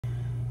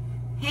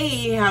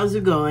Hey, how's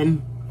it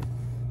going?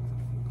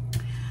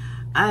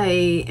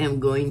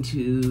 I'm going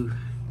to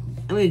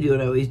do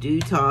what I always do,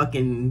 talk,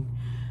 and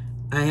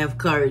I have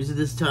cards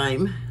this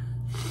time.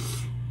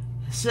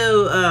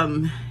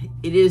 So,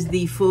 it is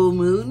the full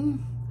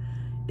moon.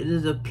 It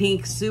is a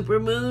pink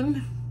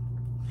supermoon.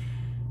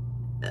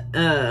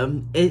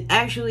 It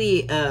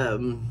actually,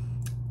 the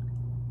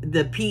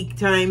peak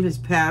time has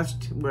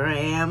passed where I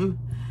am,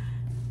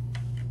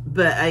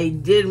 but I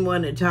did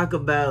want to talk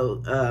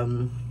about,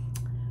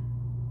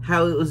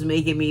 how it was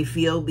making me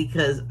feel,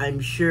 because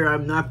I'm sure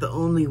I'm not the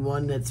only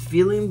one that's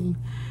feeling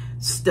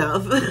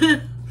stuff.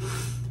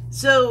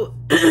 So,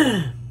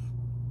 I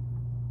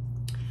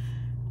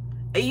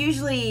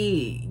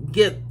usually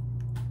get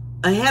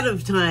ahead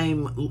of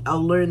time,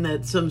 I'll learn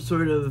that some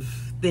sort of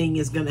thing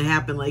is going to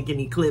happen, like an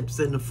eclipse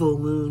and a full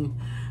moon,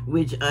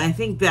 which I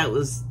think that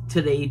was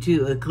today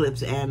too,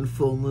 eclipse and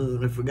full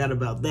moon. I forgot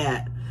about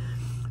that,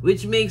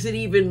 which makes it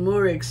even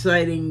more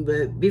exciting.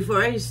 But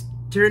before I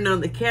turned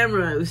on the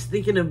camera, I was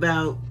thinking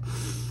about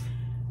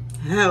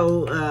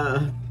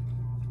how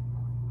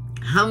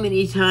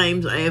many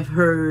times I have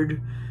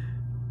heard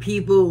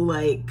people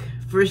like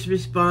first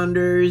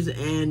responders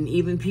and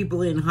even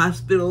people in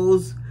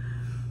hospitals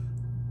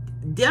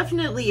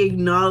definitely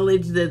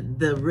acknowledge that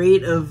the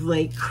rate of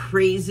like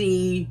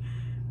crazy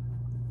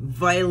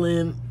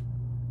violent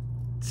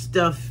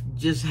stuff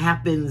just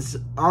happens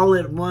all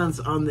at once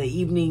on the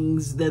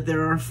evenings that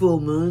there are full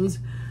moons,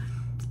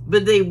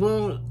 but they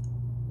won't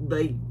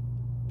like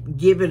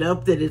give it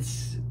up that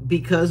it's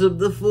because of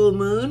the full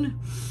moon.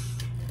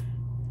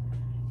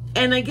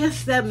 And I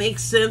guess that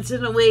makes sense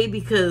in a way,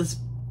 because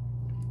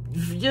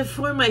just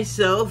for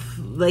myself,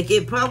 like,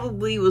 it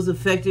probably was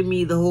affecting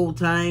me the whole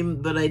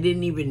time, but I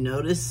didn't even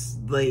notice,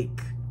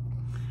 like,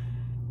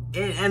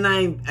 and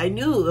I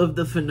knew of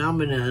the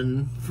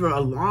phenomenon for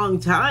a long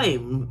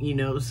time, you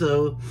know,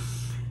 so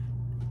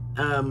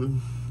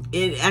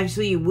it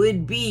actually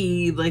would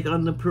be like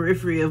on the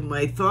periphery of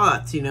my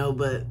thoughts, you know.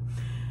 But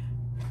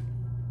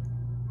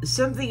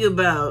something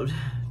about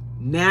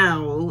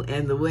now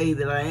and the way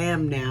that I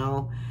am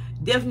now,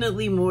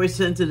 definitely more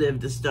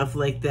sensitive to stuff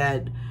like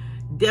that,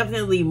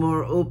 definitely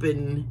more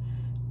open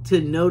to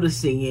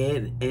noticing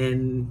it,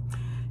 and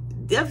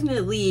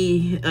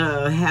definitely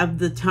have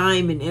the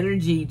time and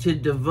energy to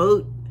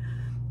devote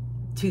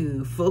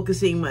to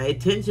focusing my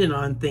attention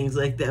on things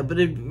like that. But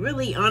it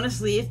really,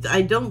 honestly,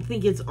 I don't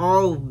think it's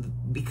all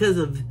because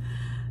of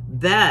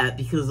that,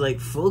 because like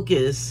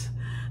focus,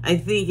 I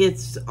think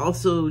it's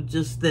also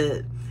just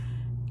that,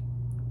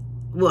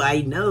 well,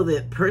 I know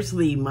that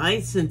personally my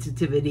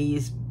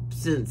sensitivities,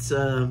 since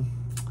I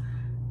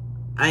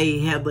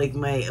had like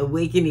my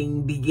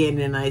awakening begin,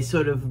 and I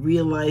sort of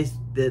realized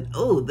that,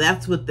 oh,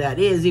 that's what that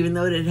is, even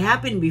though it had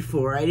happened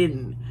before, I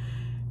didn't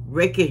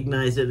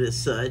recognize it as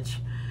such.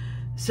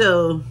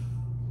 So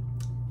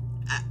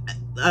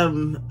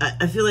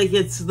I feel like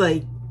it's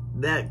like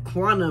that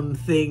quantum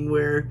thing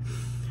where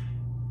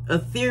a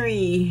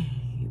theory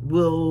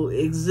will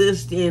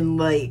exist in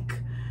like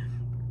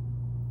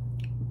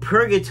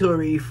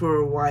purgatory for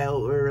a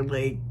while, or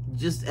like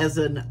just as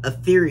a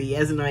theory,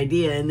 as an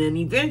idea, and then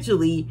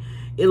eventually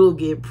it'll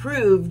get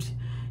proved,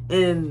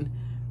 and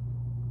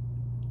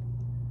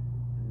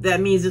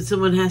that means that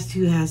someone has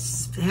to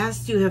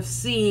have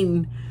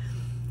seen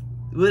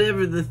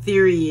whatever the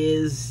theory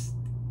is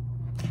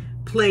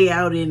play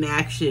out in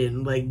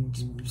action, like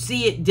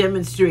see it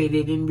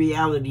demonstrated in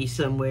reality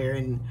somewhere.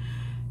 And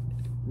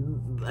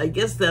I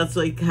guess that's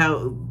like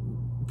how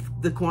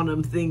the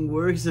quantum thing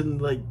works,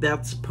 and like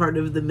that's part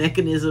of the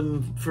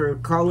mechanism for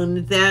calling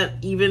it that,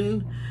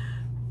 even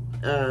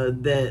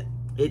that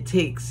it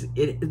takes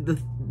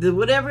the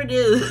whatever it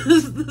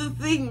is the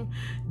thing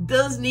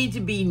does need to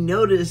be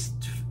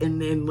noticed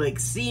and like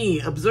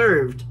seen,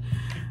 observed,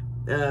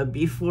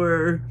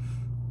 before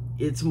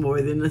it's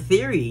more than a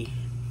theory,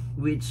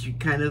 which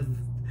kind of,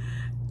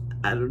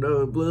 I don't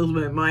know, it blows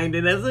my mind.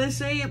 And as I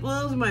say it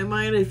blows my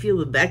mind, I feel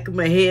the back of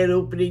my head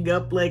opening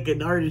up like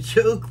an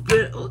artichoke,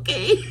 but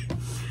okay.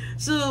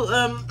 So,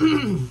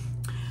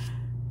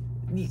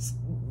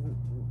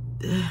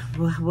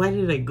 why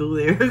did I go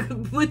there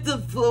with the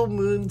full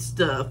moon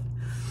stuff?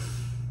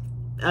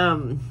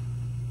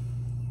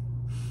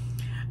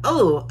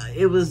 Oh,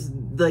 it was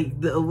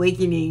like the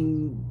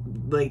awakening,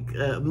 like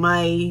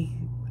my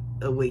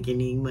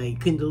awakening, my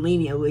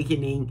Kundalini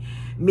awakening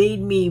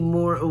made me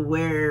more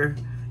aware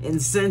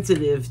and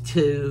sensitive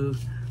to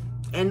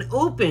and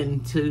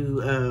open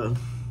to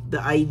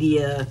the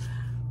idea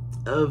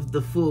of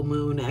the full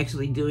moon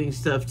actually doing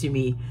stuff to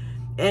me.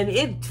 And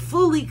it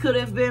fully could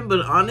have been,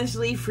 but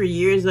honestly, for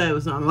years I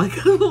was on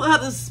like a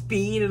lot of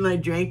speed and I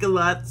drank a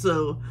lot,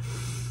 so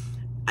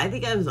I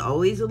think I was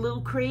always a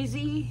little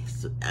crazy.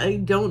 So I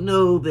don't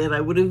know that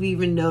I would have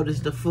even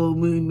noticed a full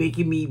moon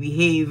making me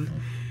behave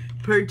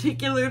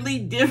particularly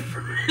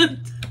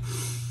different.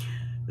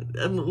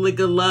 I'm like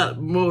a lot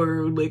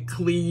more like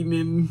clean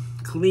and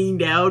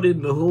cleaned out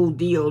in the whole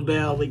deal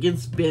now. Like,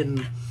 it's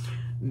been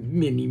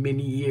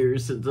many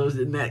years since I was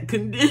in that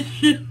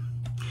condition.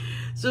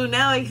 So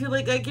now I feel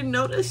like I can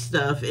notice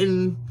stuff,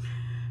 and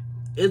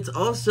it's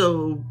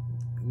also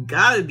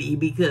gotta be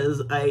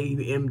because I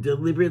am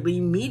deliberately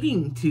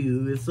needing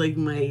to. It's like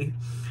my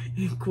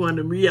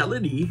quantum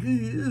reality.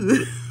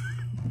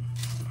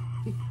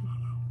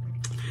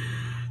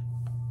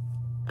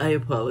 I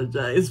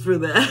apologize for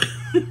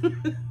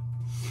that.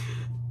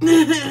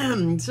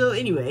 So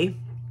anyway,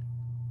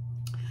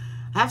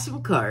 I have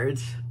some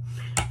cards,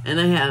 and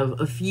I have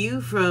a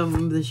few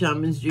from the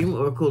Shaman's Dream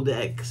Oracle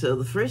deck. So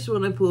the first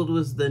one I pulled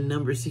was the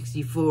number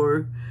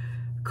 64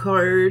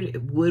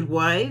 card,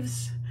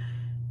 Woodwives,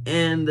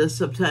 and the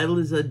subtitle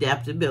is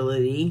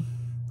Adaptability.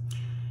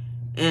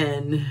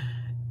 And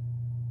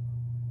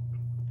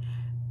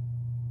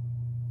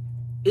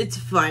it's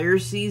fire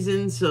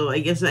season, so I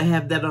guess I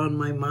have that on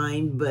my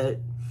mind. But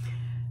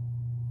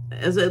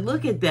as I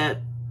look at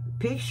that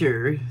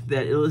picture,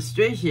 that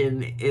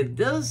illustration, it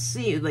does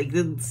seem like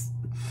this.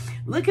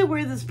 Look at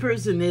where this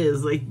person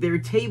is. Like, their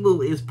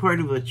table is part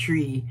of a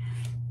tree.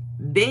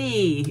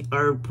 They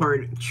are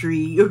part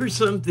tree or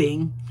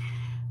something.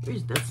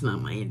 That's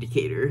not my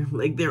indicator.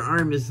 Like, their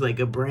arm is like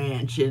a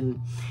branch,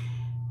 and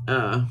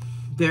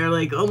they're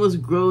like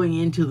almost growing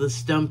into the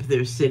stump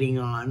they're sitting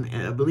on.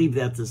 And I believe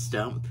that's a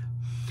stump.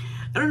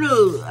 I don't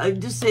know. I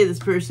just say this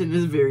person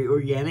is very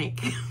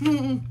organic.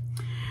 And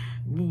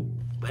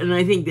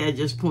I think that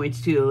just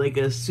points to like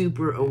a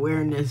super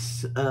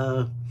awareness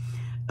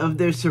of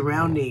their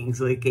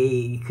surroundings, like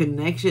a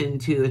connection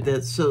to it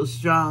that's so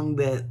strong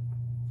that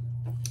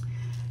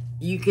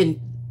you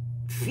can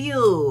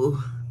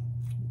feel,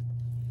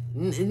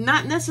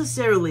 not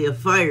necessarily a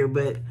fire,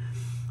 but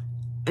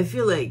I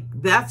feel like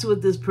that's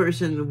what this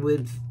person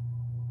would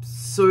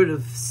sort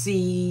of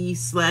see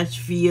 /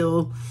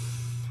 feel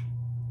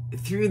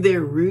through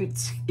their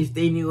roots. If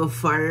they knew a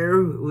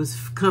fire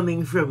was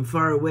coming from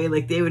far away,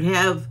 like they would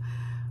have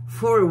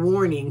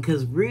forewarning,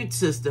 because root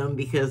system,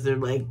 because they're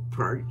like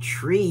part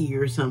tree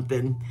or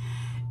something.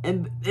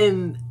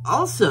 And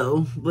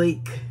also,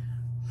 like,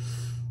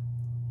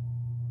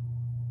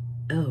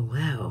 oh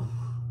wow,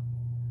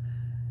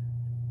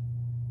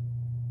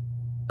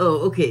 oh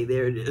okay,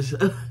 there it is.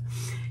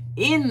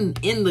 In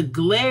the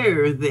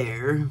glare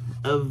there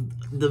of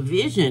the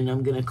vision,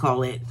 I'm gonna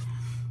call it,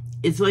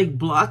 it's like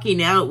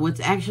blocking out what's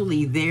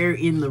actually there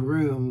in the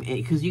room,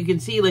 because you can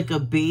see like a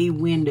bay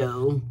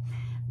window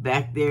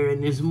back there,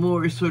 and there's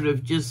more sort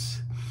of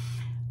just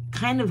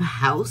kind of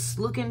house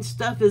looking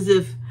stuff, as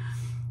if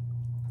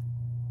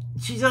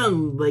she's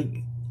on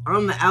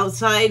the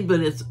outside, but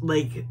it's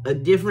like a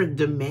different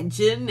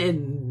dimension,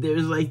 and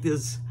there's like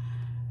this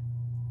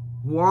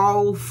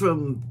wall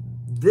from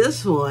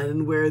this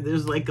one where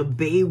there's like a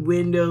bay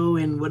window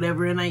and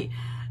whatever. And I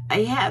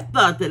had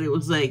thought that it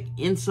was like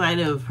inside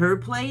of her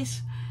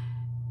place,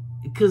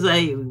 because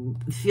I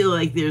feel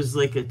like there's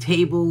like a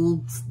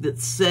table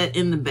that's set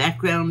in the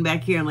background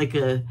back here, and like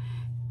a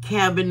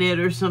cabinet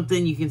or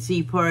something you can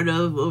see part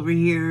of over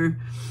here.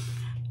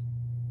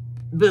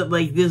 But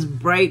like this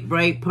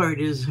bright part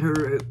is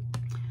her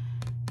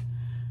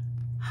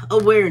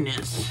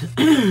awareness,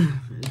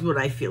 is what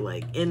I feel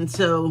like. And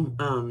so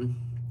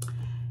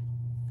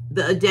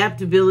the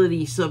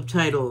adaptability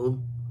subtitle,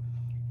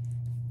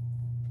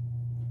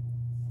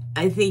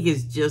 I think,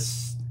 is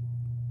just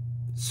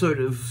sort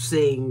of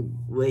saying,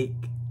 like,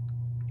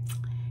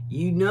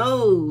 you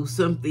know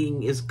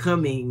something is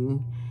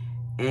coming.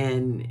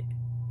 And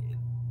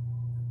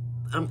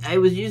I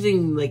was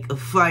using like a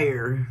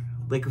fire,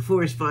 like a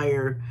forest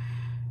fire,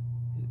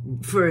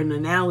 for an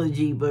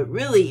analogy, but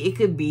really it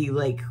could be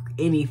like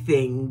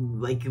anything,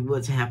 like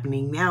what's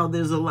happening now.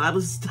 There's a lot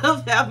of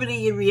stuff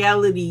happening in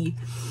reality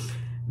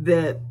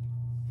that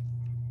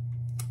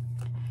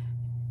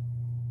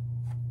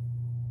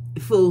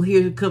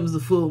here comes the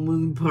full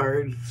moon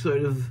part,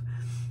 sort of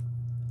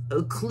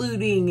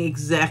occluding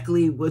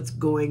exactly what's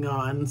going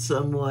on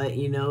somewhat,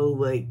 you know,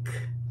 like,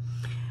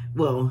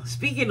 well,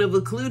 speaking of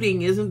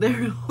occluding, isn't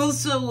there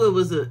also, what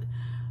was it?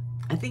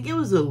 I think it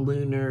was a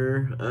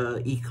lunar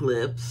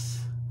eclipse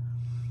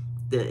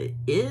that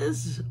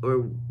is,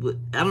 or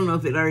I don't know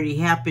if it already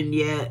happened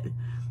yet,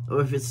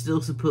 or if it's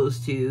still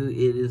supposed to.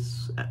 It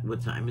is,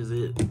 what time is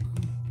it?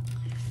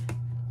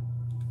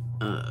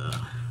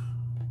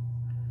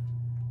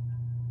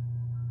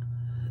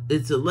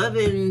 It's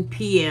 11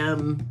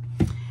 p.m.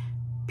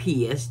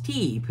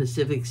 PST,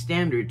 Pacific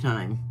Standard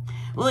Time.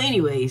 Well,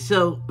 anyway,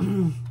 so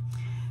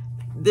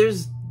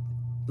there's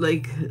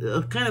like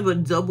a kind of a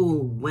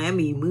double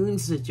whammy moon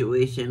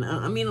situation.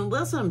 I mean,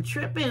 unless I'm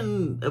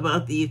tripping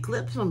about the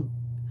eclipse, I'm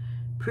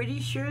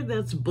pretty sure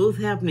that's both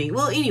happening.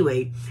 Well,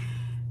 anyway,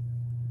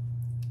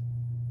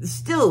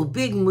 still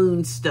big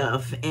moon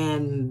stuff,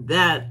 and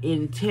that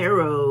in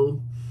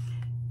tarot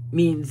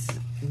means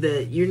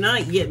that you're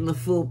not getting the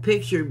full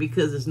picture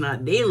because it's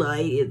not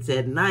daylight, it's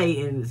at night,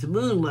 and it's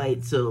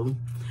moonlight. So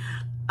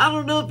I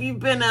don't know if you've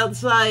been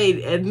outside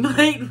at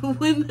night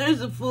when there's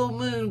a full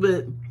moon,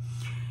 but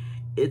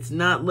it's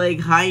not like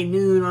high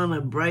noon on a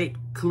bright,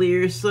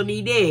 clear,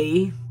 sunny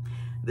day.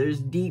 There's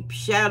deep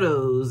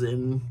shadows,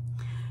 and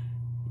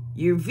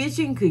your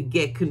vision could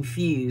get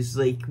confused.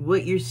 Like,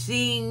 what you're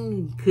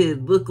seeing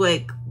could look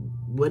like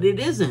what it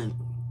isn't.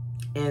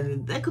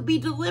 And that could be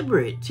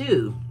deliberate,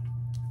 too.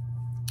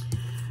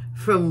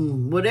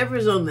 From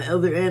whatever's on the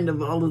other end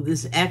of all of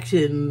this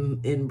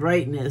action and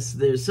brightness,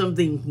 there's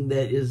something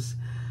that is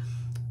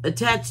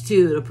attached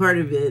to it, a part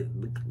of it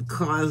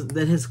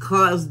that has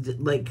caused,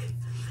 like,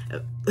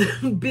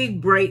 a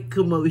big, bright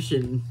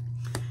commotion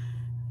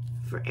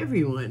for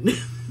everyone.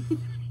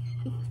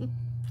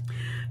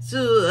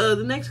 So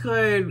the next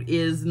card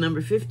is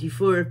number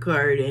 54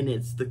 card, and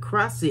it's The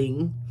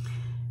Crossing,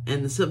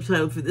 and the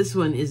subtitle for this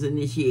one is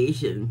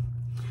Initiation.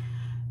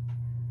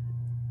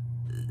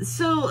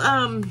 So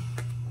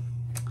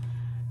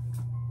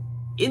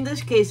in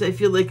this case, I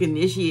feel like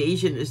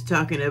initiation is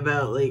talking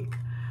about, like,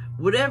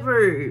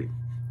 whatever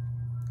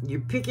you're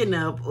picking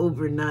up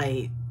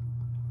overnight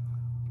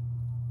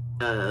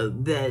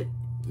that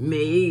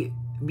may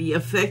be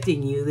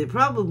affecting you, that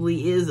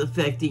probably is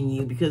affecting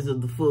you because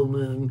of the full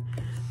moon.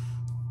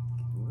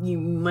 You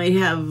might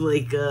have,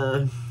 like,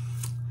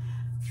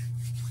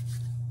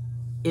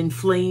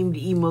 inflamed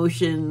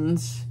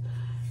emotions.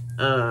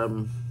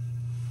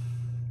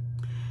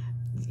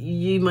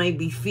 You might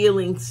be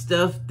feeling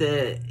stuff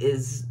that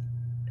is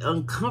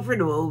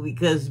uncomfortable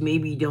because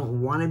maybe you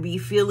don't want to be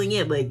feeling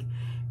it. Like,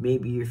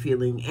 maybe you're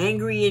feeling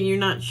angry and you're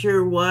not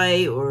sure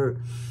why,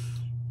 or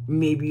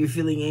maybe you're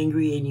feeling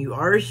angry and you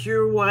are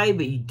sure why,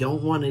 but you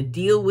don't want to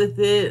deal with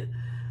it,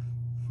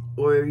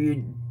 or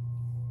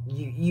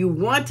you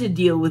want to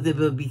deal with it,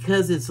 but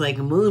because it's like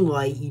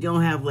moonlight, you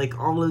don't have, like,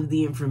 all of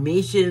the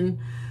information,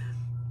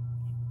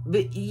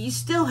 but you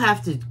still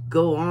have to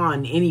go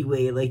on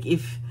anyway. Like,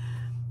 if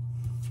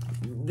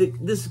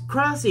this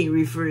crossing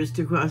refers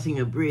to crossing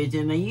a bridge,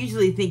 and I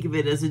usually think of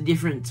it as a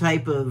different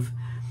type of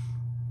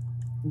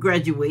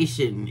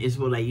graduation is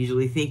what I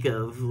usually think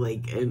of,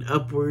 like an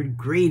upward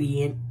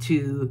gradient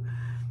to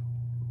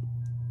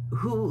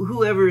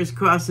whoever is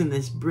crossing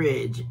this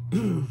bridge.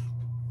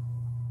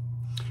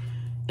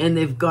 And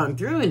they've gone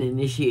through an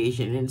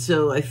initiation. And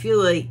so I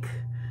feel like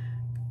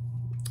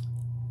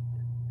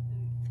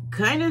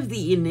kind of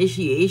the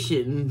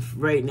initiation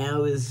right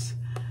now is,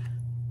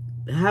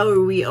 how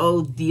are we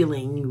all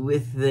dealing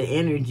with the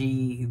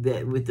energy,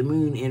 with the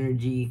moon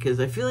energy? Because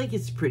I feel like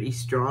it's pretty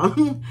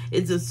strong.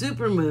 It's a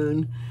super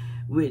moon,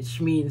 which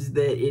means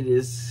that it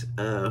is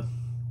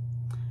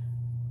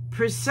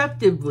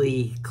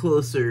perceptibly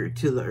closer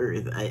to the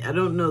earth. I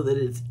don't know that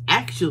it's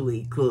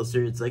actually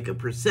closer. It's like a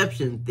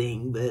perception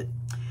thing, but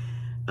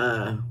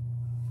I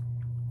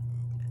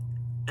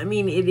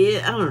mean, it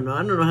is, I don't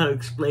know how to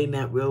explain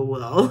that real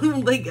well.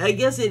 Like, I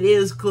guess it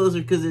is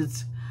closer because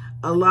it's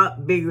a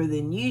lot bigger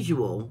than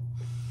usual,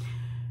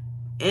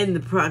 and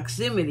the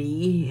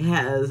proximity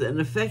has an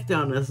effect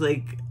on us.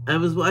 Like, I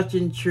was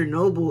watching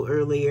Chernobyl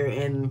earlier,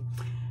 and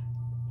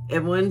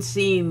at one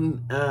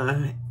scene,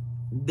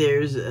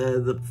 there's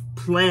the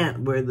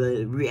plant where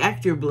the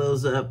reactor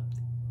blows up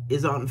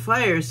is on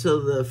fire, so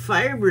the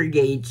fire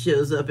brigade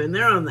shows up, and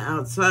they're on the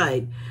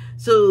outside.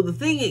 So the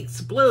thing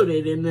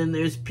exploded, and then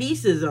there's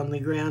pieces on the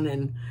ground,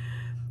 and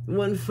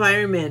one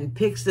fireman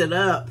picks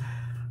up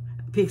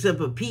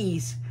a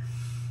piece,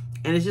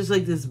 and it's just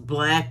like this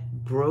black,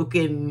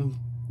 broken,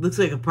 looks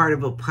like a part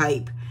of a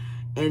pipe.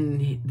 And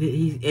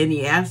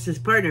he asks his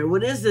partner,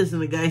 "What is this?"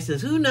 And the guy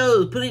says, "Who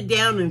knows? Put it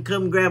down and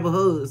come grab a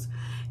hose."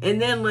 And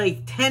then,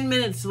 like 10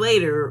 minutes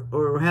later,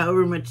 or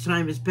however much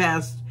time has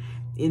passed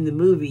in the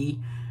movie,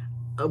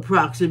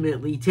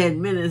 approximately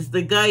 10 minutes,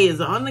 the guy is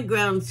on the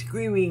ground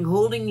screaming,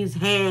 holding his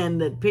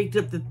hand that picked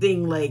up the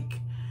thing,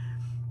 like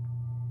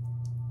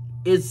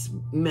it's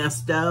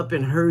messed up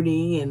and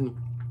hurting. And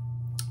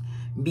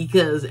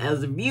because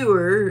as a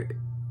viewer,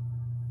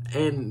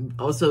 and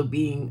also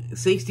being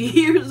 60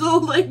 years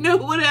old, I know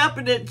what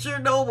happened at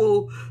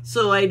Chernobyl,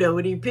 so I know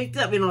what he picked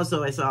up. And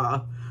also I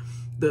saw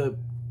the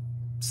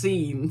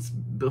scenes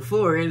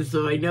before, and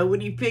so I know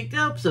what he picked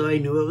up, so I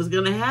knew it was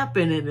going to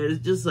happen. And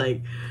it's just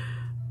like,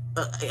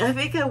 I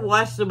think I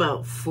watched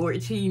about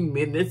 14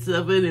 minutes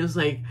of it. It was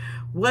like,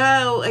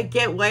 wow, I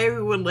get why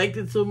everyone liked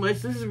it so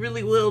much. This is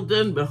really well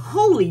done, but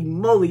holy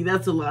moly,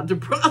 that's a lot to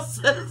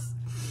process.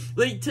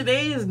 Like,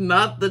 today is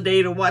not the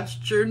day to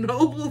watch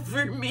Chernobyl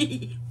for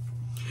me.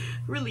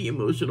 Really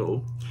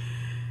emotional.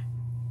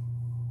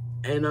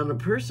 And on a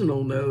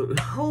personal note,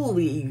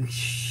 holy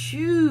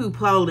shoe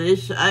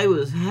polish, I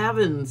was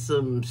having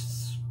some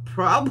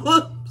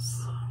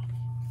problems.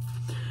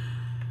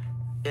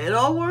 It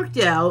all worked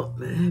out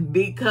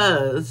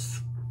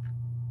because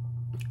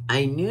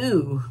I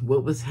knew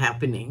what was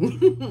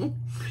happening.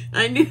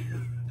 I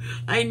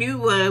knew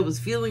why I was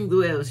feeling the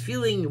way I was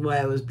feeling, why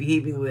I was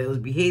behaving the way I was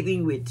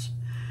behaving, which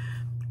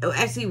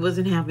actually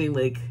wasn't having,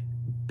 like,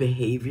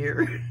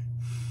 behavior.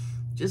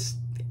 Just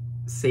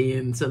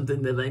saying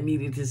something that I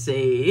needed to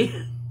say.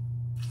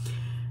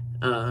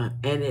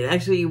 And it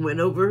actually went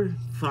over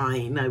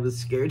fine. I was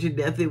scared to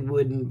death it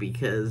wouldn't,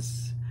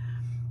 because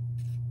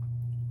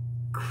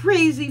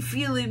crazy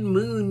feeling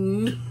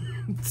moon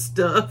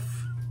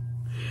stuff.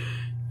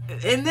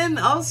 And then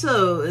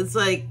also, it's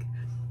like,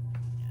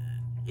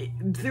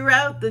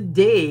 throughout the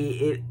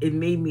day, it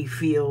made me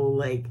feel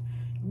like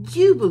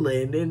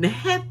jubilant and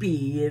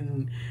happy,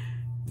 and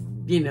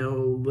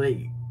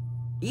like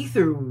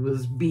ether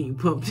was being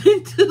pumped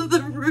into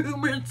the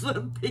room or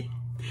something.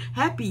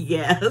 Happy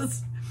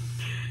gas.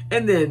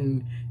 And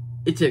then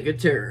it took a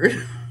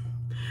turn.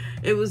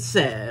 It was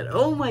sad.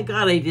 Oh my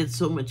God, I did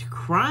so much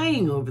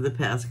crying over the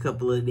past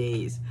couple of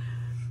days.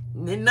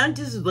 And not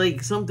just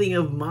like something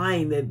of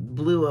mine that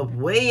blew up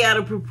way out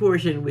of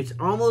proportion, which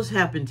almost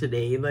happened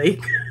today.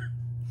 Like,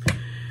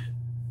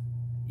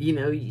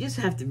 you just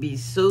have to be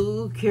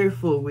so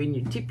careful when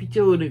you're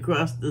tippy-toeing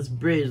across this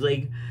bridge.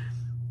 Like,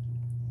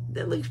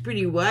 that looks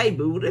pretty wide,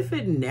 but what if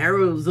it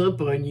narrows up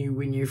on you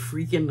when you're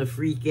freaking the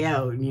freak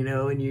out,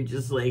 and you're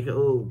just like,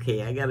 oh,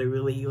 okay, I gotta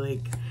really,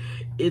 like,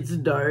 it's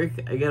dark.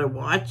 I gotta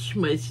watch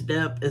my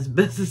step as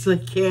best as I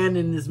can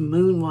in this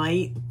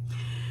moonlight.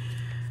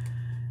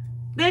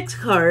 Next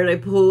card I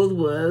pulled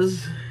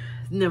was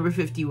number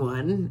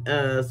 51,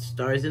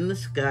 Stars in the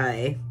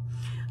Sky,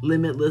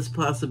 Limitless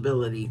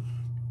Possibility.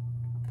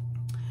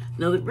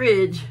 Now the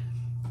bridge,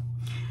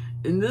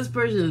 and this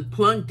person is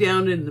plunked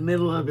down in the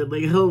middle of it,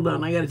 like, hold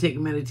on, I gotta take a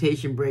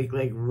meditation break,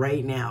 like,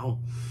 right now.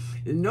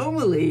 And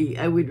normally,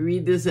 I would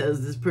read this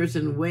as this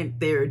person went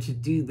there to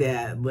do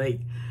that,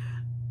 like,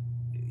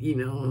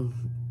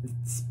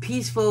 it's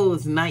peaceful,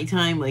 it's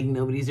nighttime, like,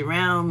 nobody's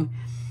around.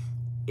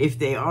 If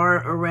they are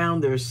around,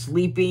 they're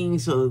sleeping,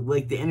 so,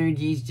 like, the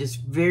energy is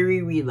just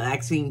very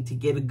relaxing to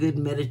get a good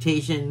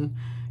meditation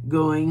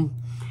going.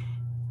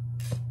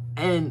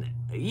 And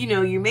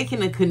you're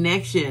making a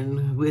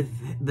connection with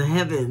the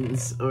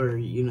heavens, or,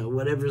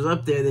 whatever's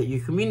up there that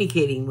you're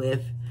communicating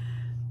with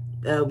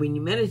when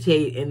you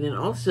meditate. And then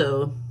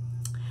also,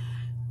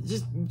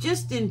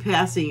 just in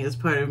passing, as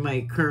part of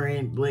my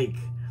current, like,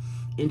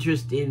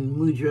 interest in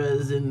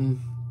mudras,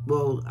 and,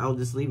 well, I'll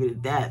just leave it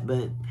at that,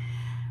 but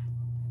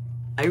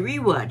I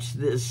rewatched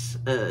this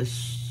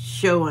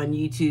show on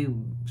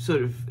YouTube,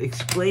 sort of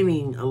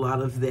explaining a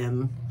lot of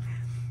them,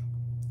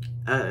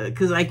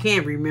 because I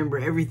can't remember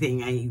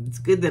everything. It's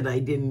good that I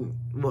didn't,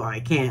 well, I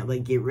can't,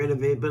 like, get rid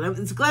of it, but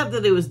it's glad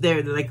that it was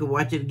there, that I could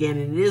watch it again,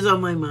 and it is on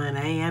my mind.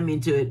 I am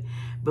into it.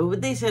 But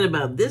what they said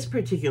about this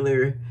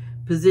particular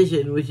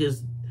position, which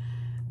is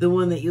the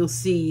one that you'll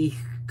see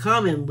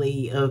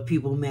commonly of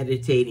people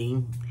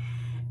meditating,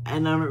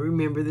 and I don't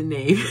remember the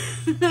name,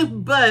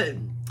 but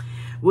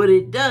what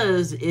it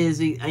does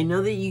is, I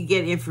know that you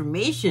get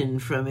information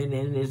from it,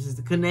 and it's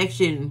the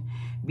connection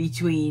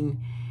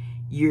between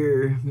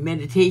your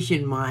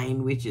meditation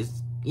mind, which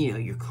is,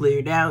 you're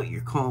cleared out,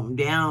 you're calmed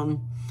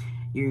down,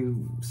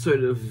 you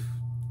sort of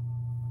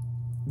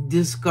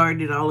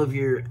discarded all of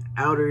your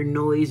outer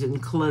noise and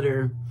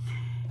clutter,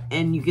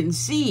 and you can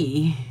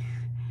see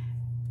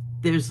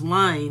there's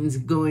lines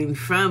going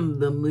from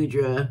the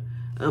mudra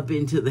up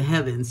into the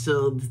heavens.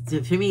 So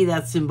to me,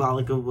 that's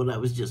symbolic of what I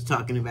was just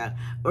talking about.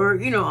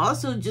 Or,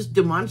 also just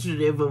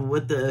demonstrative of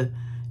what the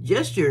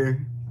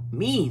gesture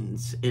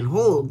means and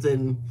holds,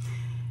 and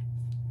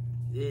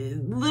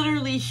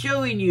literally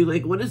showing you,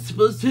 like, what it's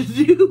supposed to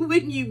do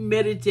when you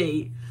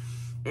meditate.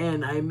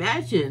 And I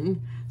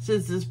imagine,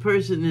 since this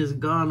person has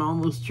gone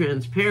almost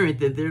transparent,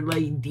 that they're,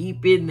 like,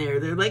 deep in there.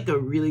 They're like a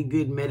really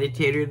good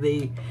meditator.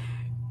 They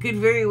could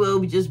very well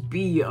just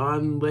be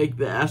on, like,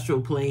 the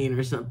astral plane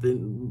or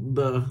something.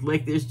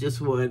 Like, there's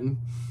just one,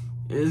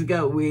 and it's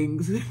got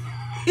wings.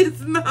 It's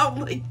not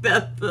like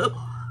that, though.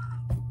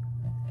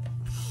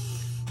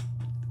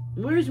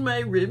 Where's my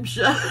rib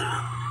shot?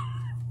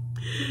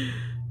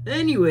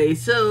 Anyway,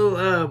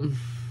 so,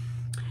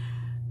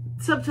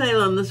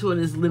 subtitle on this one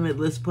is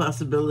Limitless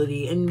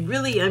Possibility. And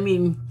really, I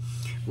mean,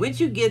 once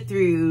you get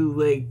through,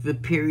 like, the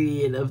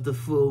period of the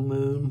full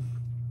moon,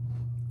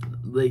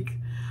 like,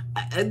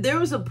 there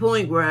was a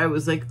point where I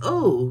was like,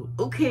 oh,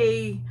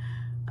 okay,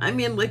 I'm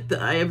in, like, the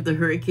eye of the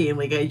hurricane.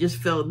 Like, I just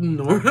felt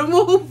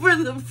normal for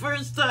the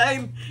first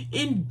time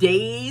in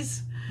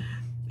days.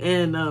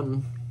 And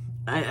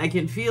I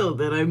can feel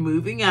that I'm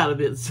moving out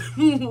of it, so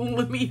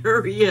let me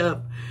hurry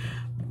up.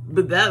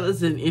 But that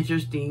was an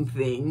interesting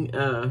thing,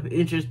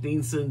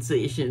 interesting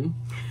sensation.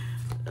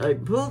 I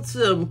pulled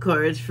some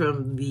cards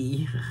from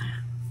the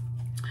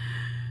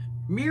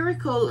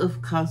Miracle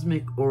of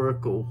Cosmic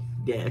Oracle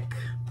deck.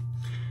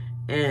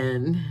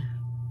 And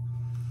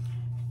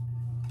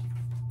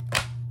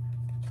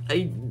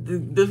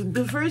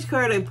the first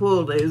card I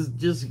pulled is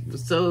just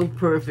so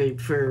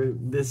perfect for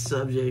this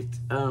subject.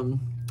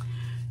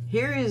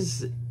 Here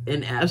is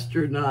an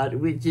astronaut,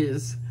 which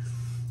is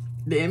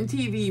the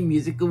MTV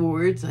Music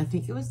Awards. I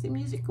think it was the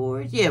Music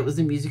Awards. Yeah, it was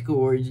the Music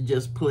Awards.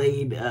 Just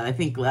played, I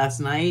think, last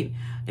night.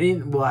 I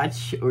didn't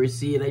watch or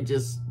see it. I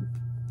just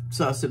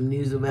saw some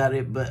news about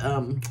it. But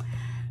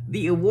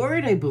the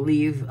award, I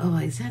believe, oh,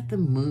 is that the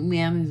Moon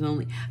Man? Is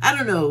only, I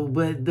don't know,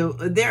 but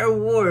their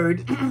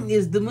award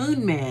is the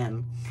Moon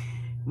Man,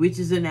 which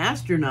is an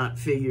astronaut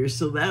figure.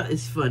 So that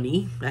is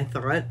funny, I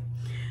thought.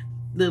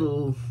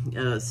 Little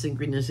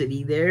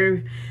synchronicity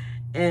there.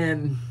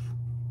 And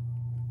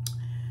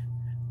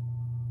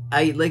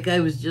like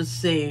I was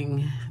just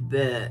saying,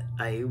 that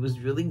I was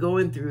really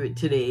going through it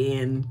today,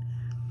 and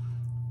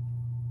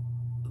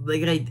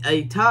like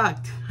I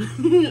talked,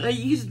 I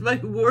used my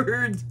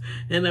words,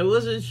 and I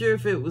wasn't sure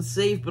if it was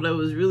safe, but I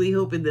was really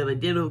hoping that I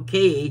did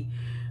okay,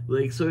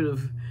 like sort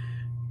of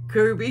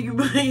curbing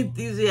my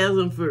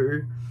enthusiasm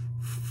for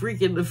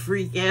freaking the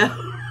freak out.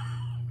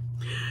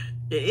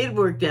 It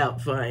worked out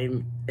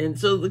fine. And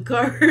so the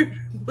card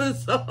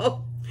was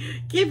all,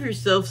 give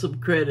yourself some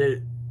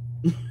credit.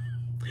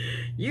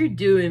 You're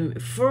doing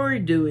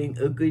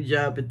a good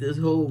job at this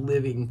whole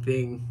living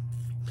thing.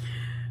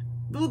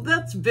 Well,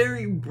 that's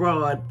very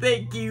broad.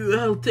 Thank you.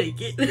 I'll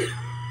take it.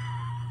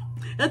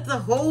 That's a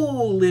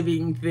whole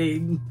living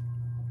thing.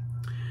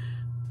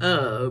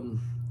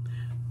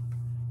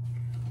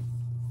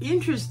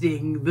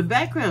 Interesting. The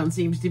background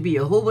seems to be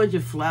a whole bunch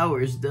of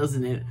flowers,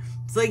 doesn't it?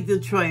 It's like the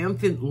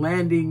triumphant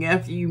landing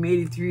after you made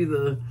it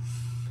through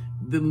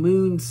the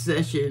moon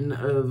session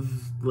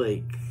of,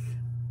 like,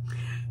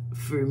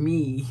 for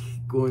me,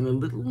 going a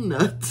little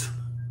nuts.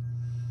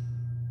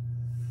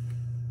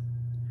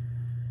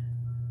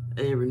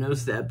 I never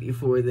noticed that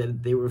before,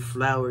 that they were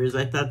flowers.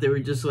 I thought they were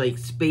just like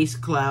space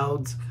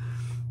clouds.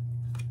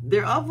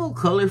 They're awful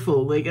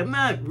colorful. Like, I'm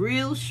not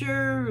real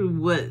sure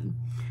what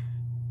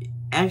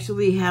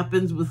actually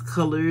happens with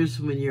colors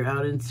when you're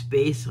out in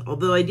space.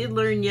 Although I did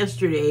learn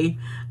yesterday,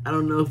 I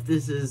don't know if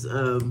this is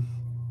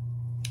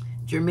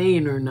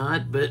germane or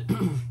not, but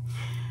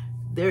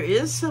there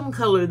is some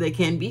color that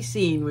can be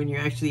seen when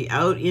you're actually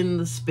out in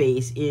the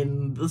space,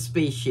 in the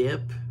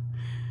spaceship.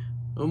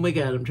 Oh my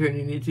God, I'm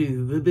turning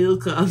into the Bill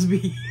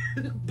Cosby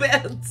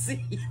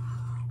Betsy.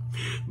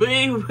 But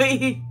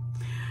anyway,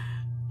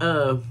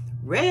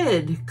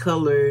 red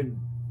colored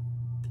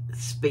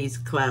space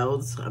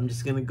clouds, I'm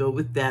just gonna go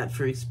with that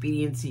for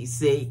expediency's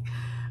sake,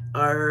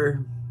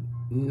 are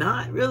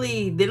not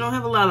really, they don't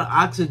have a lot of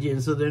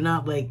oxygen, so they're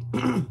not like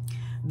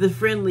the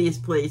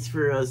friendliest place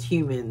for us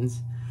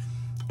humans.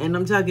 And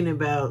I'm talking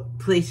about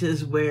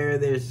places where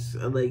there's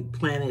like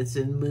planets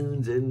and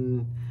moons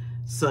and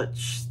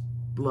such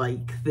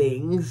like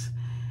things.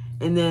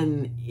 And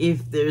then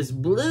if there's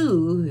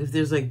blue, if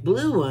there's like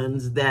blue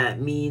ones, that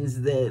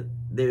means that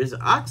there's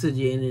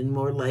oxygen and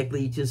more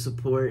likely to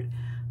support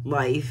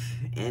life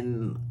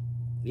and,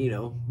 you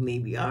know,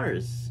 maybe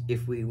ours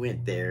if we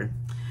went there.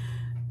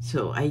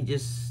 So I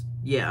just,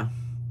 yeah.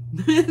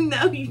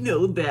 Now you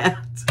know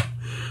that.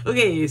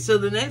 Okay, so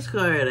the next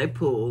card I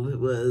pulled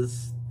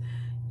was,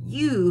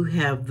 you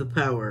have the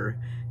power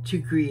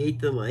to create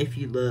the life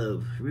you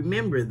love.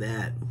 Remember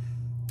that.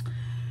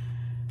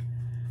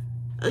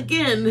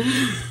 Again,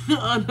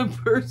 on a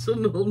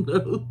personal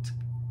note,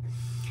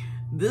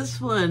 this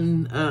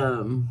one,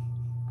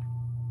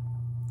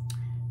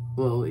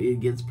 well, it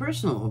gets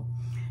personal.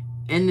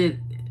 And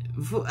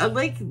I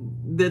like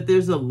that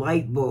there's a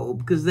light bulb,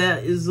 because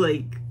that is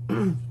like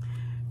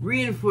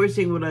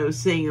reinforcing what I was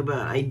saying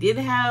about, I did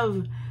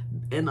have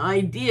an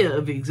idea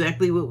of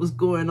exactly what was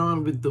going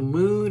on with the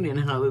moon and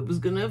how it was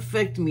going to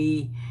affect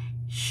me.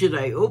 Should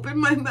I open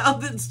my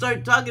mouth and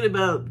start talking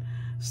about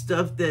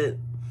stuff that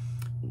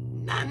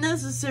not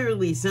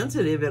necessarily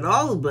sensitive at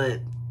all, but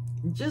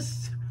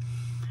just,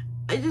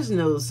 I just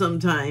know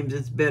sometimes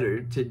it's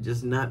better to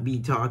just not be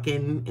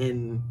talking,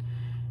 and,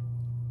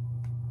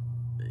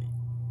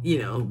 you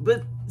know,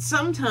 but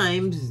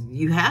sometimes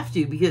you have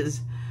to, because,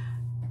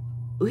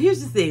 well,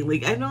 here's the thing,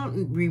 like, I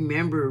don't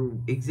remember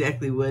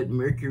exactly what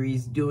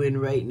Mercury's doing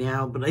right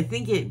now, but I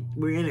think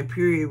we're in a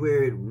period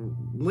where it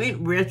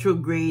went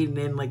retrograde and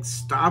then, like,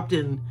 stopped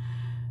and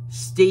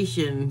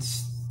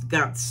stations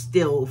got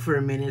still for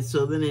a minute,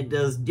 so then it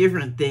does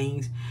different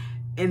things,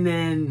 and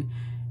then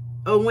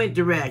went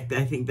direct.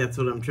 I think that's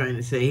what I'm trying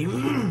to say.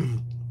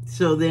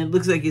 So then it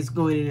looks like it's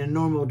going in a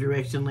normal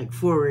direction, like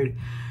forward,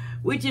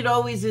 which it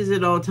always is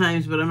at all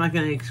times, but I'm not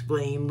going to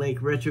explain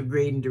like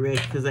retrograde and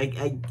direct, because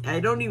I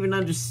don't even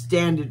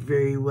understand it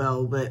very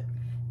well, but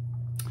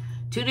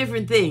two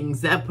different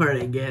things, that part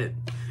I get.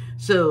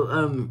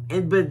 So,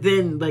 but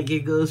then, like,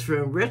 it goes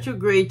from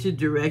retrograde to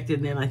direct,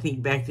 and then I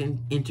think back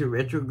into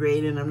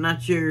retrograde, and I'm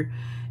not sure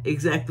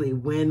exactly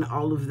when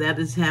all of that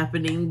is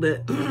happening,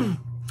 but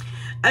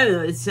I don't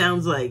know, it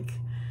sounds like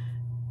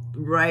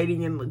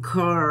riding in the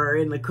car,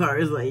 and the car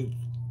is like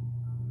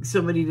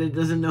somebody that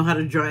doesn't know how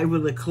to drive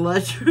with a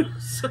clutch or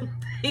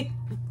something.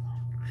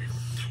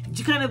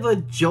 It's kind of a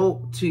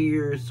jolt to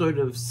your sort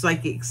of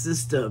psychic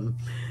system.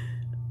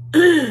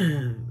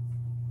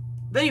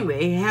 But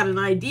anyway, I had an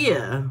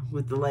idea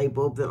with the light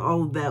bulb that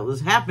all of that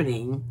was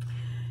happening.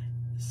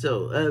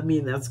 So, I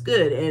mean, that's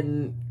good.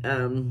 And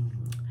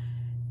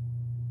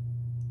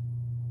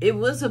it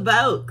was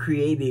about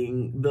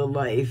creating the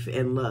life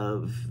and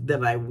love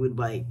that I would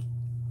like.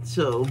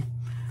 So,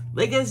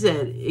 like I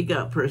said, it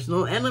got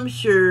personal. And I'm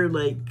sure,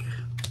 like,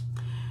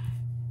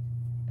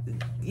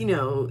 you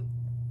know,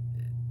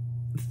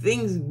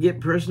 things get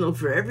personal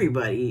for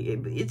everybody.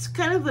 It's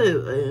kind of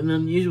an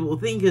unusual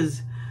thing,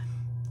 because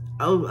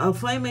I'll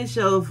find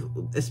myself,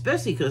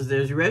 especially because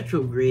there's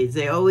retrogrades,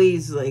 they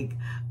always like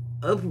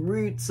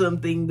uproot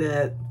something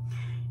that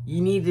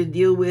you need to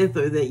deal with,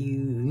 or that you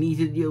need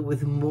to deal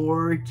with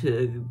more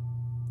to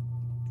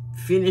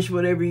finish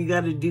whatever you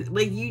got to do.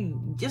 Like,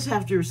 you just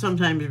have to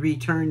sometimes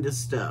return to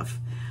stuff.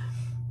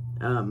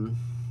 And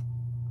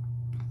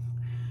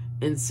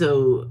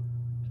so,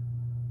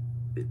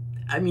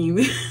 I mean,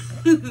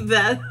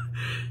 that,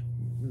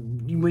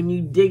 when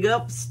you dig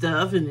up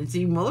stuff and it's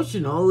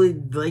emotional,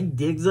 it like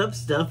digs up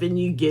stuff and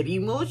you get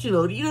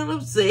emotional. You know what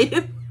I'm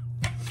saying?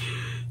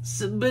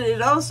 So, but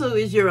it also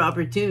is your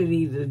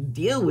opportunity to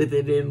deal with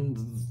it and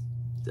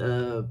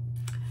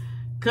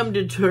come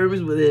to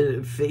terms with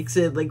it, fix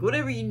it, like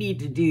whatever you need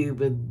to do,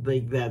 but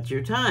like that's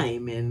your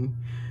time. And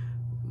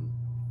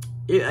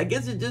I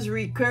guess it just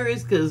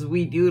recurs because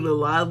we do it a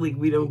lot. Like,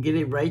 we don't get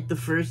it right the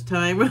first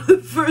time or the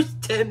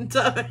first 10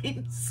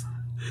 times.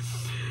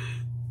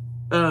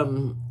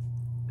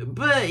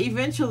 But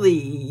eventually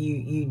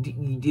you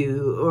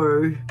do,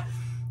 or,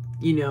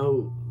 you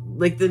know,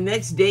 like the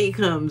next day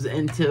comes,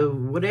 and to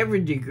whatever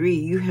degree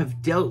you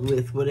have dealt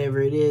with whatever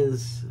it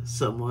is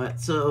somewhat.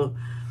 So,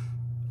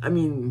 I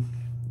mean,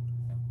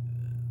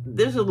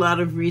 there's a lot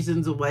of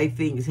reasons why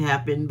things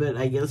happen, but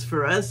I guess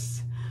for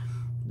us,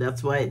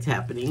 that's why it's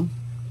happening.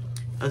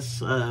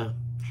 Us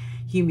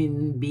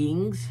human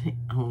beings.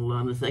 Hold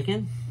on a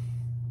second.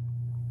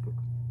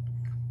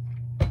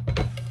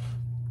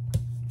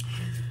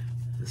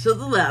 So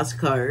the last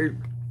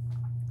card,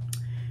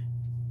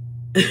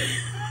 I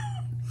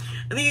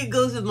think it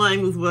goes in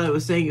line with what I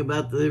was saying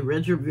about the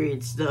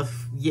retrograde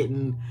stuff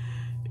getting,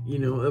 you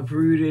know,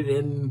 uprooted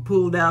and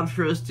pulled out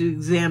for us to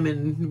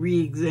examine,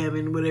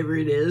 re-examine, whatever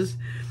it is.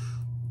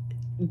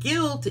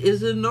 Guilt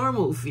is a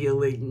normal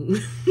feeling.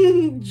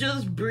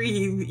 Just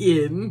breathe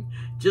in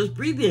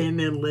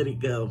and let it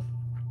go.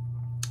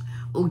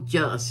 Oh,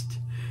 just.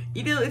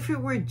 You know, if it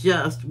were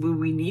just, would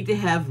we need to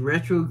have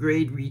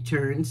retrograde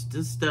returns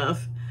to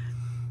stuff?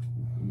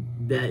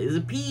 That is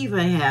a peeve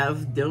I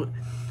have.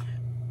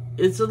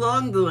 It's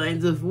along the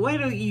lines of, why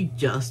don't you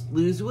just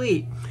lose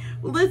weight?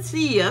 Well, let's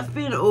see, I've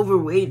been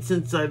overweight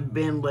since I've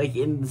been like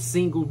in the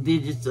single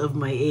digits of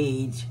my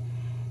age.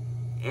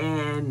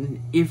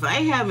 And if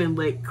I haven't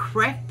like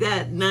cracked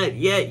that nut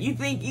yet, you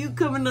think you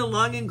coming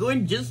along and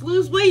going, just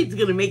lose weight is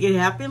gonna make it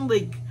happen?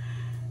 Like,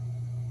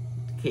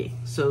 okay,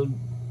 so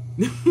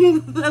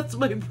that's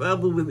my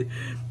problem with it.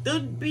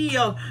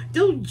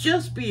 Don't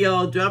just be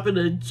all dropping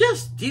a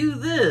just do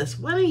this.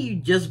 Why don't you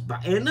just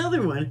buy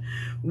another one?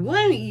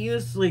 Why don't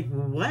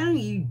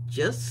you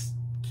just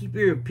keep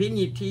your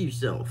opinion to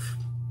yourself?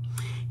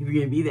 If you're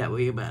gonna be that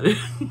way about it.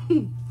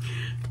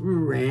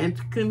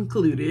 Rant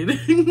concluded.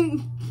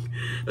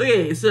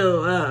 Okay,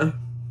 so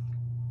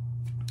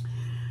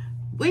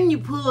when you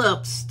pull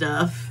up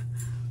stuff,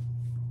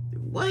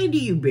 why do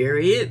you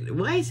bury it?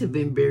 Why has it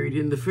been buried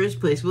in the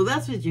first place? Well,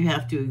 that's what you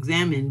have to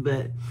examine,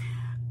 but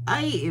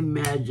I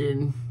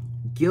imagine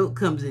guilt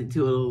comes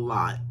into it a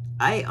lot.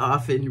 I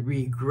often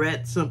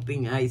regret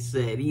something I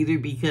said, either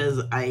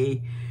because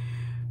I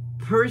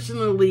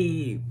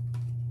personally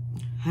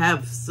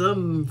have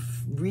some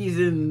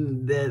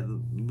reason that,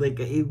 like,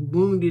 it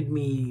wounded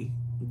me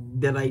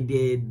that I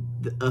did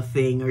a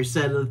thing or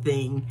said a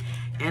thing,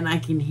 and I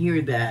can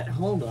hear that.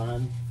 Hold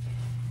on.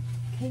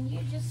 Can you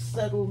just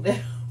settle down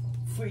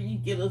before you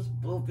get us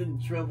both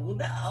in trouble?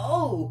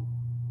 No!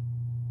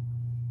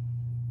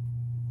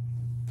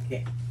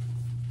 Okay.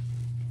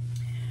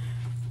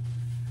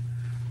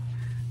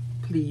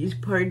 Please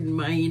pardon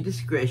my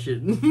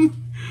indiscretion.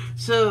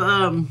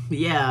 So,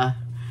 yeah.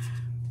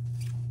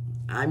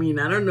 I mean,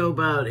 I don't know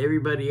about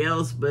everybody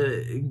else,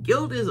 but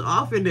guilt is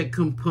often a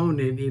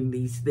component in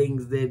these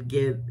things that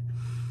get,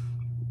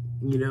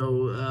 you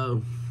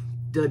know,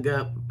 dug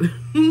up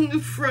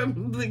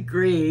from the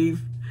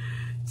grave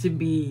to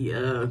be,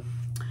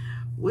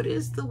 what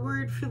is the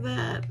word for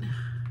that?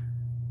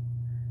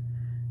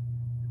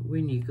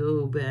 When you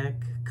go back,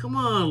 come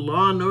on,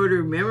 Law and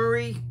Order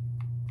memory?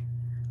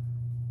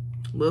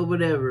 Well,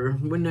 whatever.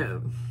 When,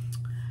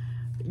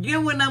 you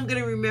know when I'm going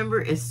to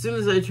remember? As soon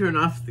as I turn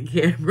off the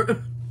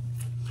camera.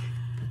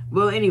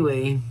 Well,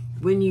 anyway,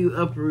 when you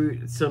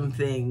uproot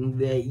something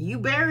that you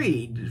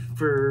buried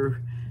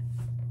for,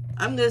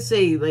 I'm going to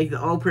say, like,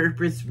 the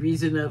all-purpose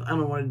reason of, I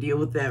don't want to deal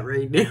with that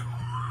right now.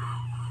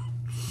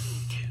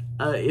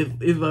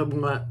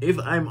 If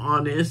I'm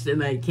honest,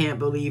 and I can't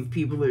believe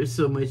people are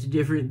so much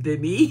different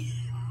than me.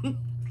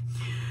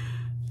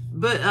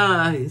 But,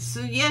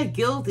 so yeah,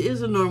 guilt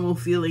is a normal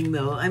feeling,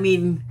 though. I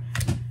mean,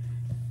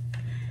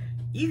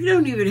 you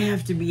don't even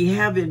have to be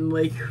having,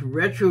 like,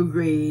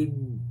 retrograde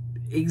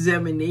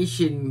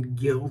examination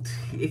guilt.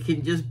 It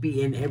can just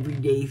be an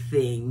everyday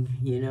thing,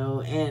 you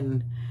know.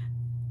 And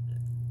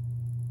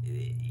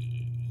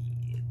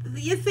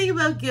the thing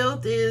about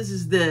guilt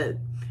is that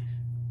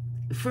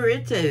for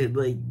it to,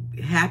 like,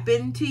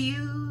 happen to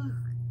you,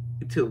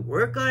 to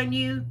work on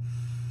you,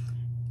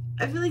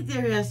 I feel like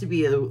there has to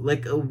be a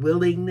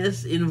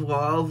willingness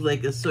involved,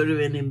 like a sort of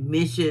an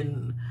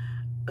admission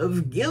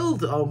of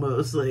guilt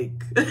almost,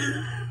 like.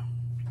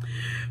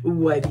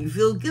 Why do you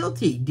feel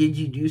guilty? Did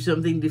you do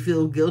something to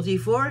feel guilty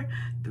for?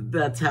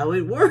 That's how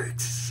it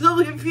works. So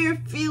if you're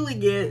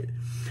feeling it,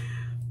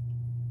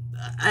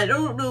 I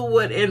don't know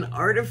what an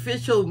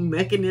artificial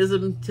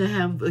mechanism to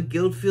have a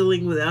guilt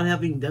feeling without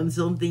having done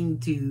something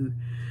to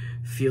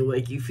feel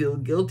like you feel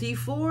guilty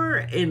for.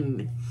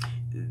 And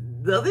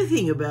the other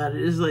thing about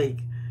it is, like,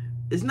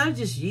 it's not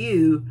just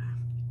you.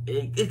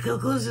 It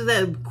goes to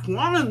that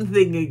quantum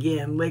thing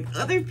again. Like,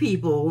 other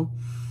people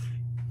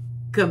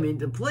come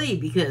into play,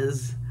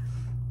 because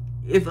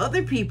if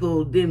other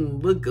people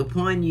didn't look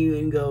upon you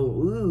and go,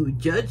 ooh,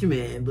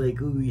 judgment,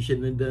 like, ooh, you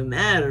shouldn't have done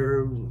that,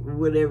 or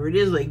whatever it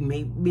is, like,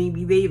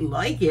 maybe they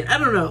like it, I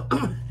don't know,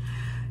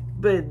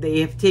 but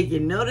they have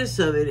taken notice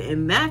of it,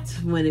 and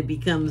that's when it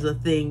becomes a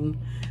thing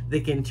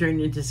that can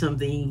turn into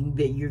something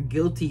that you're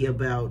guilty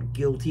about,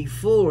 guilty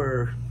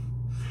for.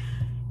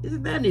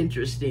 Isn't that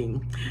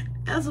interesting?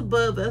 As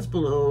above, as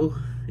below,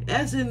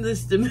 as in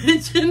this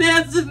dimension,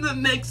 as in the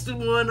next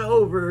one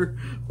over,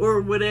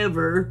 or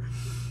whatever.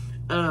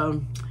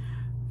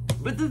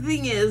 But the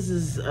thing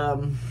is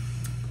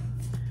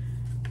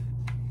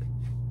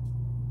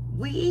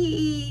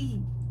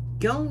we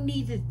don't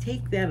need to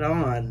take that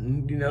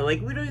on, you know,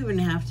 like, we don't even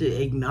have to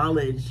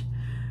acknowledge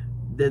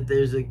that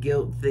there's a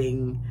guilt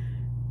thing.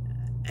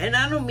 And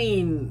I don't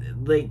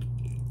mean, like,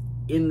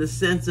 in the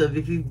sense of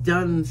if you've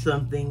done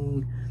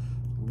something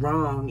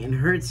wrong and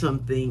hurt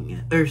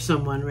something, or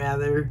someone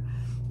rather,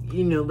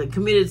 you know, like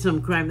committed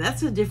some crime,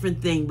 that's a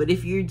different thing. But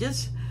if you're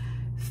just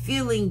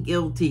feeling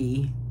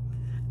guilty,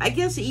 I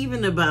guess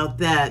even about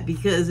that,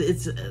 because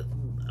it's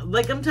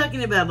like, I'm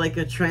talking about like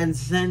a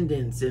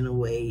transcendence in a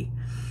way.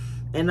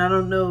 And I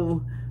don't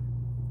know,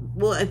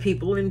 well,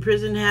 people in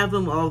prison have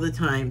them all the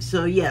time.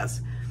 So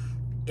yes,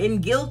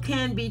 and guilt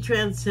can be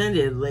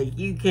transcended. Like,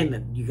 you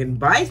can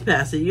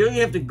bypass it. You don't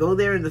even have to go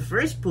there in the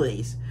first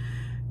place.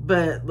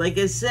 But like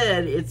I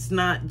said, it's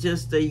not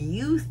just a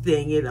you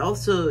thing. It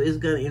also is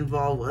going to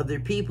involve other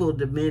people,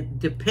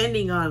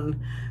 depending on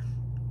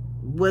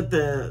what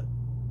the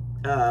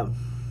I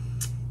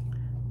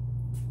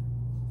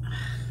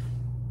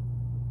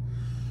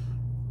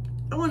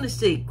want to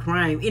say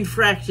crime,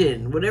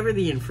 infraction, whatever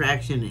the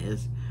infraction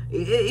is.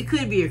 It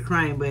could be a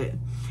crime, but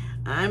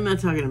I'm not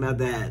talking about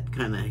that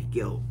kind of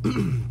guilt.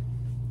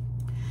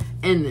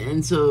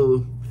 And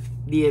so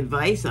the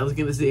advice, I was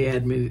going to say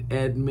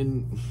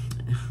admonition?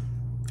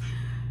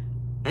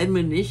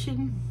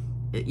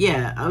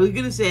 Yeah, I was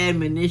going to say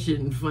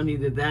admonition. Funny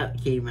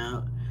that came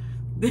out.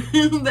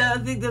 I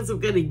think that's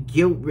some kind of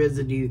guilt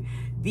residue.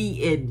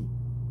 The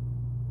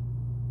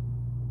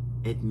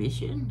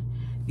admission?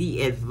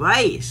 The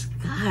advice.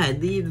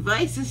 God, the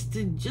advice is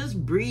to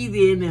just breathe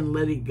in and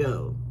let it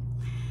go.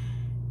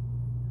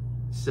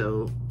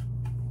 So,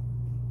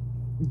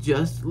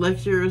 just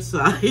lecture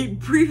aside,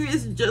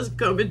 previous just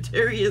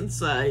commentary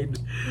aside,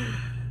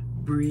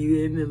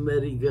 breathe in and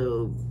let it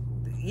go.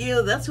 You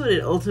know, that's what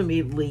it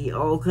ultimately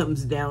all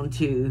comes down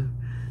to.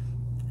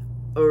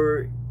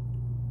 Or,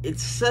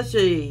 it's such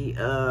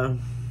a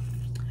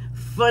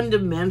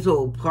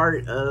fundamental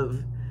part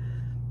of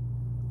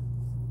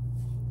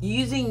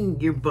using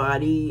your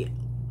body,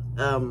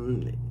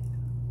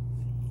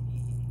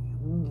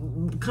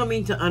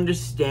 coming to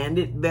understand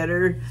it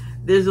better.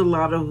 There's a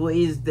lot of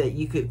ways that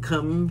you could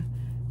come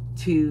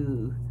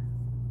to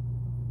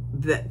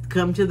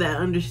that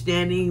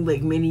understanding.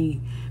 Like,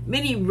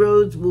 many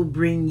roads will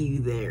bring you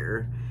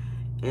there,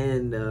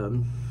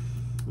 and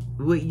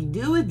what you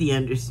do with the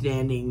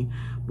understanding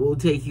will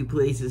take you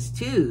places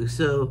too.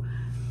 So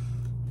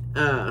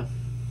I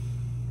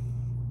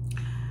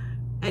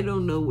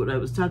don't know what I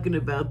was talking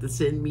about to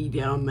send me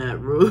down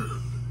that road.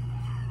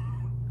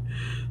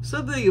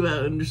 Something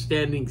about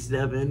understanding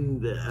stuff,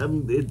 and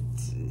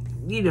it's,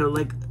 you know,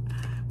 like,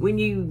 when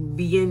you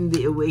begin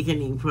the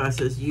awakening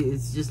process,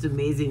 it's just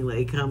amazing,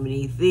 like, how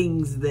many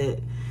things that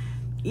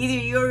either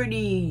you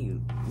already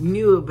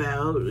knew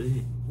about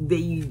that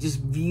you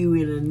just view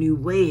in a new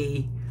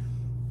way,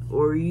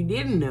 or you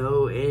didn't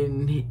know,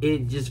 and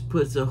it just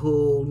puts a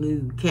whole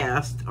new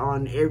cast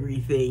on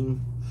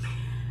everything.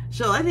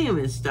 So I think I'm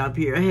going to stop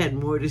here. I had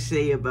more to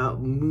say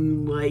about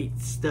moonlight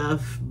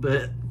stuff,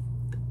 but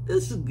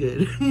this is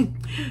good.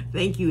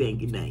 Thank you and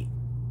good night.